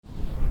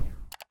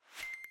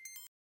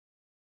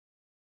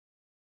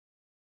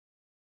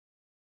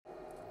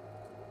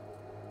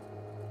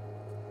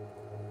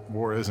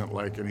War isn't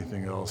like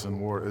anything else,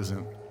 and war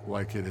isn't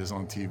like it is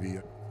on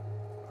TV.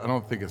 I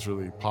don't think it's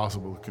really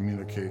possible to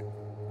communicate.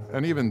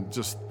 And even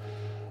just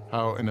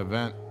how an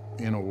event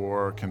in a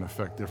war can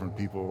affect different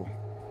people.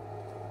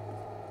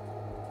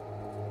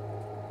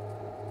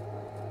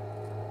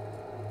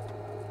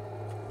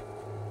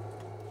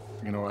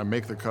 You know, I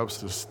make the cups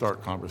to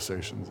start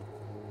conversations.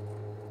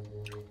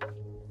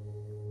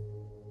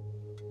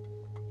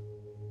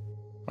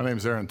 My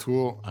name's Aaron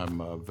Toole.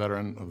 I'm a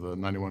veteran of the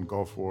 91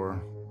 Gulf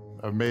War.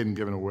 I've made and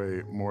given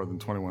away more than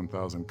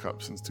 21,000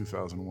 cups since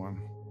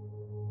 2001.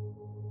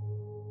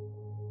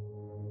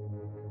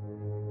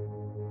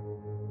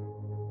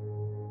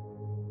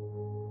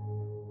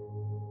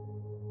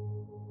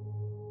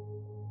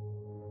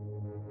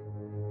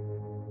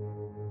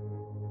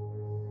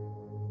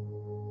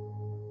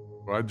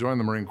 I joined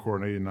the Marine Corps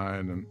in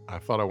 '89, and I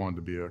thought I wanted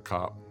to be a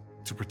cop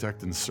to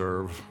protect and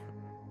serve.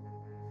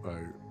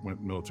 I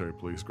went military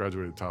police,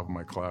 graduated top of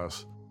my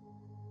class.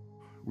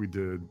 We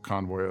did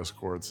convoy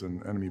escorts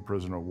and enemy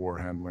prisoner of war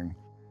handling.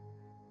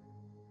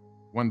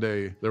 One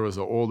day, there was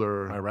an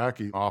older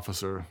Iraqi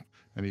officer,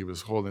 and he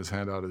was holding his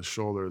hand out his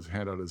shoulder, his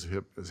hand out his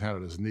hip, his hand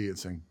out his knee, and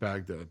saying,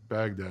 "Baghdad,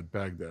 Baghdad,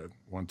 Baghdad,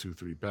 1, 2,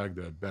 3,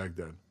 Baghdad,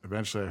 Baghdad."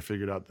 Eventually, I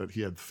figured out that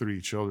he had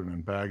 3 children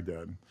in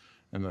Baghdad.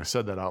 And I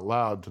said that out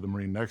loud to the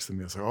Marine next to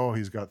me. I said, "Oh,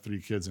 he's got 3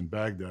 kids in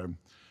Baghdad."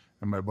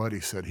 And my buddy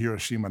said,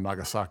 "Hiroshima,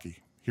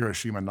 Nagasaki,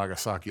 Hiroshima,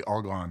 Nagasaki,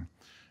 all gone."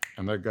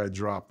 And that guy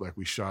dropped like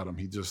we shot him.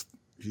 He just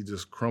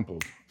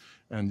crumpled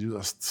and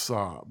just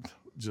sobbed,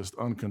 just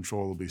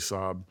uncontrollably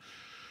sobbed.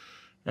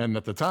 And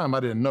at the time, I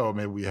didn't know,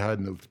 maybe we had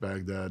nuked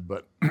Baghdad,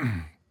 but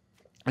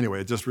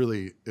anyway,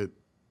 it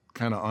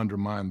kind of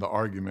undermined the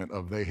argument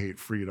of they hate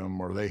freedom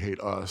or they hate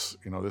us.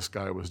 You know, this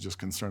guy was just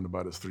concerned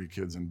about his 3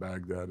 kids in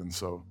Baghdad. And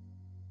so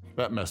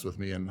that messed with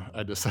me, and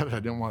I decided I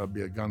didn't want to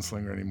be a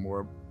gunslinger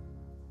anymore.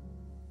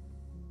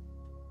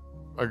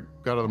 I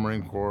got out of the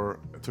Marine Corps,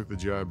 I took the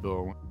GI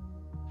Bill.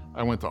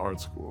 I went to art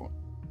school,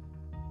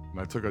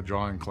 and I took a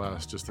drawing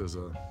class just as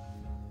a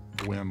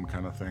whim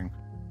kind of thing.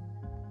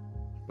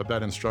 But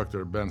that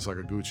instructor, Ben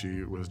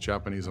Sakaguchi, was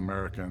Japanese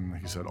American.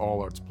 He said,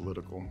 "All art's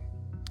political,"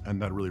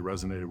 and that really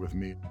resonated with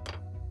me.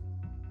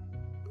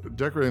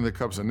 Decorating the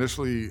cups,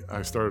 initially,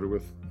 I started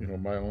with,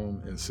 my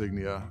own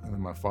insignia and then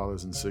my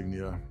father's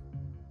insignia.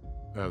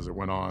 As it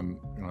went on,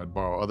 I'd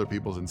borrow other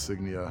people's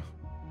insignia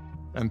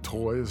and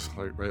toys,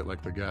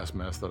 like the gas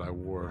mask that I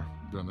wore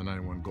during the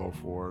 91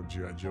 Gulf War.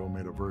 G.I. Joe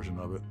made a version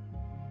of it.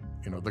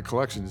 The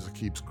collection just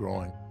keeps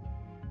growing.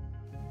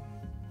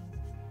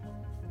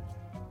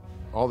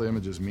 All the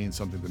images mean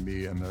something to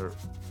me, and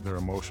they're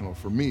emotional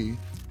for me.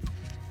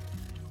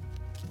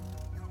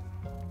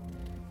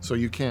 So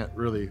you can't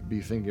really be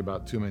thinking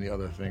about too many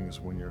other things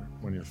when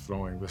you're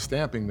throwing. The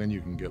stamping, then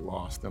you can get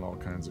lost in all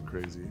kinds of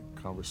crazy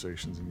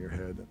conversations in your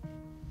head.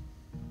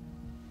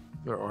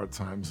 There are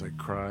times I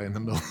cry in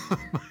the middle of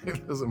the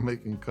night as I'm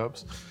making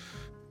cups.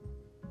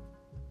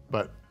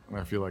 But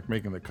I feel like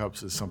making the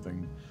cups is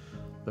something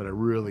that I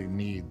really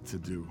need to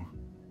do.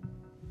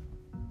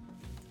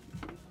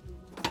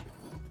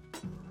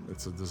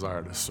 It's a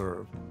desire to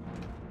serve.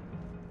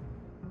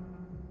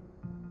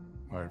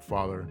 My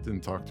father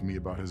didn't talk to me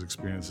about his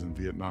experiences in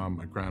Vietnam.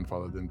 My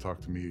grandfather didn't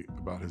talk to me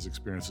about his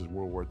experiences in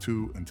World War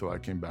II until I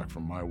came back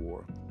from my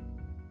war.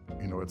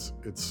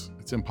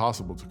 It's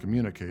impossible to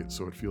communicate,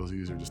 so it feels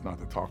easier just not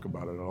to talk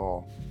about it at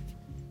all.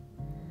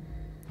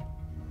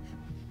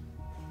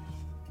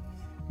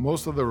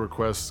 Most of the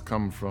requests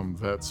come from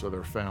vets or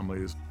their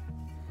families.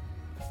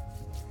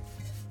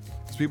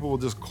 People will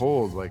just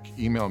cold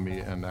email me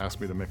and ask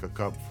me to make a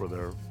cup for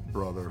their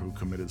brother who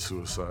committed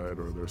suicide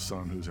or their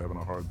son who's having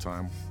a hard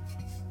time.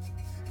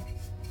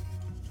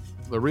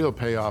 The real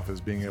payoff is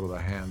being able to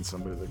hand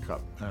somebody the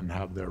cup and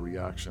have their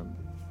reaction.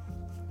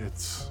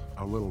 It's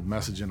a little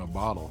message in a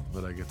bottle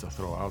that I get to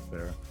throw out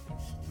there.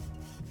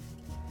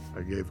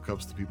 I gave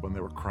cups to people and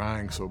they were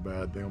crying so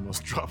bad they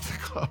almost dropped the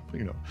cup,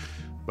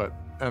 But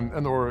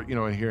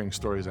or hearing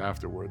stories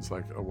afterwards,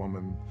 like a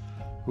woman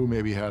who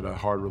maybe had a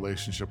hard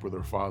relationship with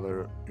her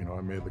father.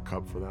 I made the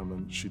cup for them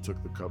and she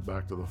took the cup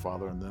back to the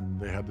father, and then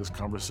they had this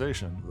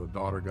conversation. The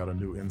daughter got a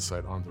new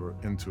insight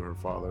into her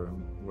father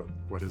and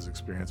what his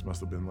experience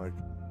must have been like.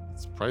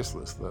 It's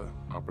priceless, the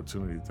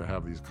opportunity to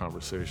have these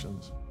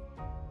conversations.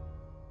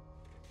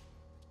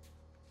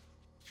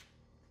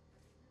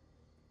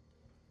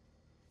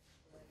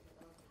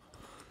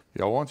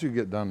 Yeah, once you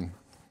get done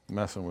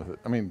messing with it,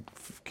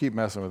 keep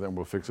messing with it and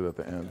we'll fix it at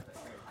the end.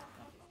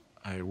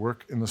 I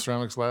work in the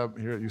ceramics lab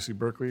here at UC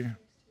Berkeley.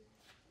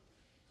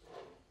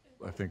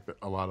 I think that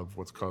a lot of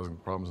what's causing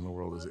problems in the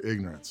world is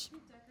ignorance.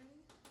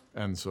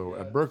 And so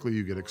at Berkeley,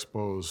 you get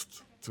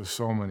exposed to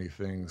so many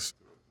things.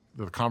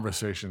 The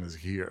conversation is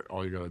here.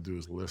 All you got to do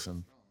is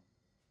listen.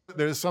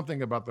 There's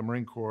something about the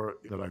Marine Corps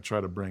that I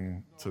try to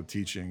bring to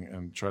teaching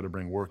and try to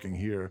bring working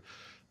here,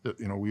 that,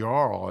 we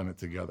are all in it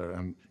together.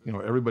 And,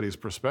 everybody's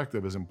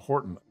perspective is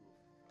important.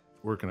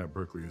 Working at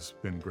Berkeley has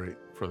been great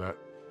for that.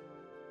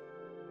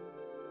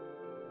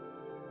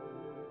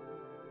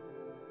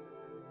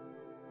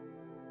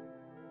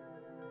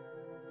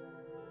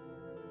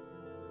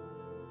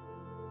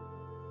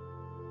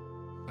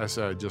 I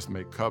say I just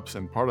make cups,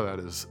 and part of that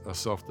is a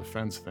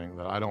self-defense thing,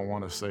 that I don't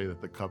want to say that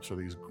the cups are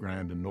these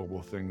grand and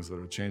noble things that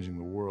are changing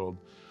the world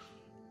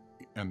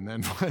and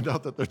then find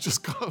out that they're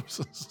just cups.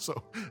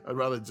 So I'd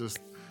rather just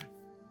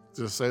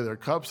say they're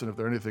cups, and if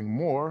they're anything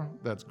more,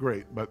 that's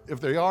great. But if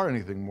they are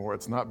anything more,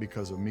 it's not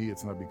because of me,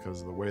 it's not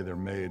because of the way they're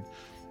made,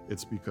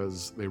 it's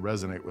because they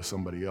resonate with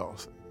somebody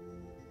else.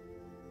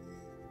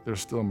 There's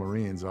still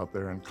Marines out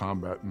there in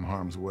combat in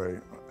harm's way,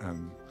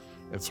 and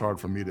it's hard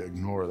for me to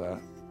ignore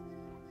that.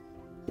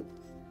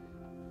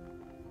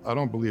 I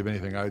don't believe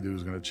anything I do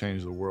is going to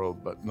change the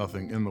world, but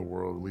nothing in the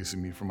world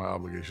releasing me from my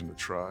obligation to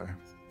try.